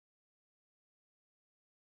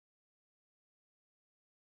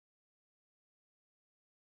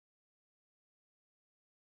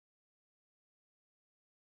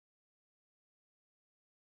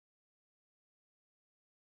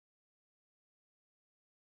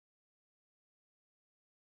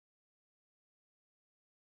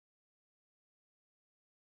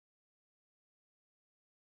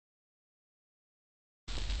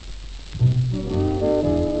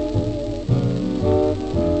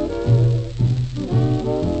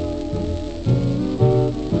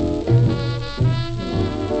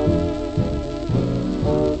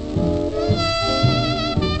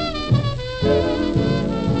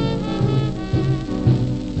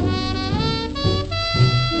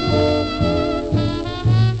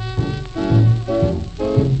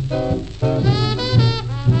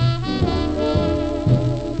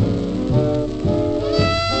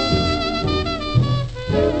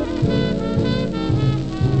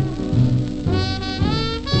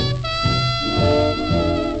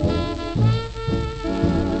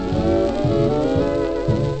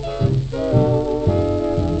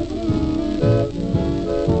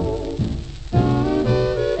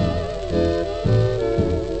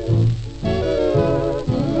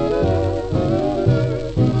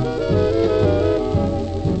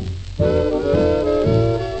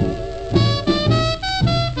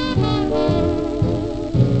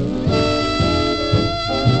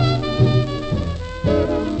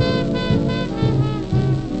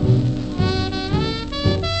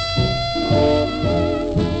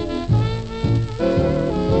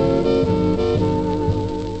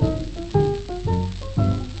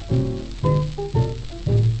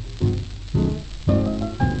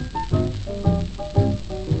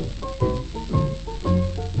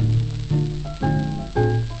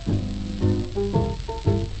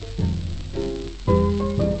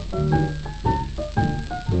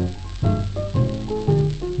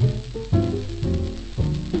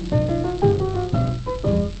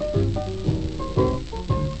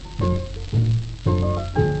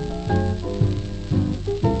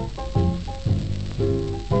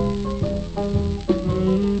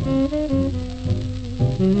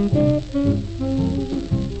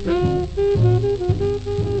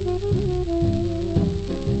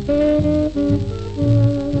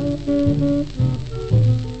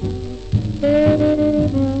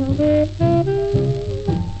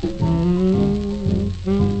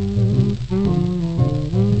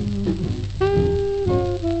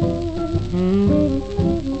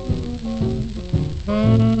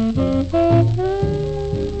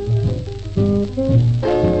It's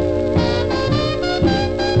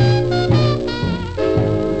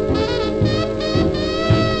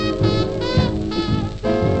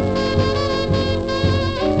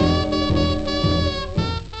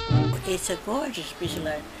a gorgeous piece of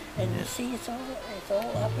land, and you see it's all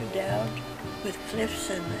up and down with cliffs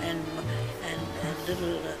and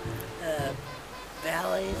little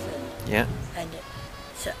valleys and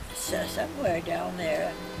so somewhere down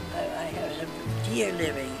there I have some deer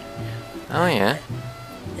living. Oh yeah.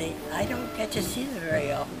 I don't get to see them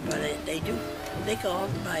very often, but they do. They go out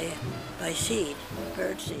by seed,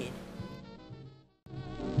 bird seed.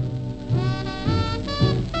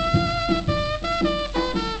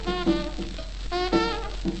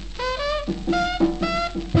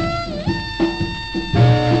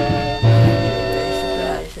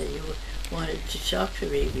 Wanted to talk to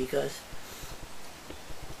me because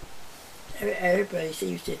everybody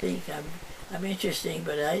seems to think I'm interesting,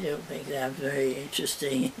 but I don't think that I'm very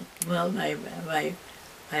interesting. Well,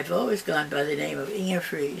 I've always gone by the name of Inger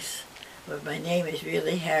Friis, but my name is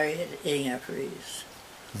really Harriet Inger Friis.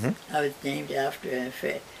 Mm-hmm. I was named after an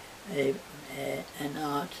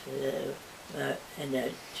aunt, and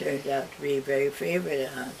that turned out to be a very favorite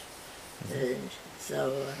aunt. Mm-hmm.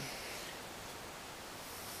 So.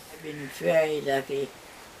 I've been very lucky.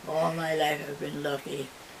 All my life I've been lucky.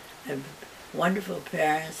 I've wonderful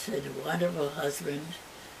parents and a wonderful husband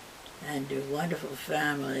and a wonderful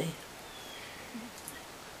family,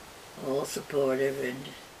 all supportive and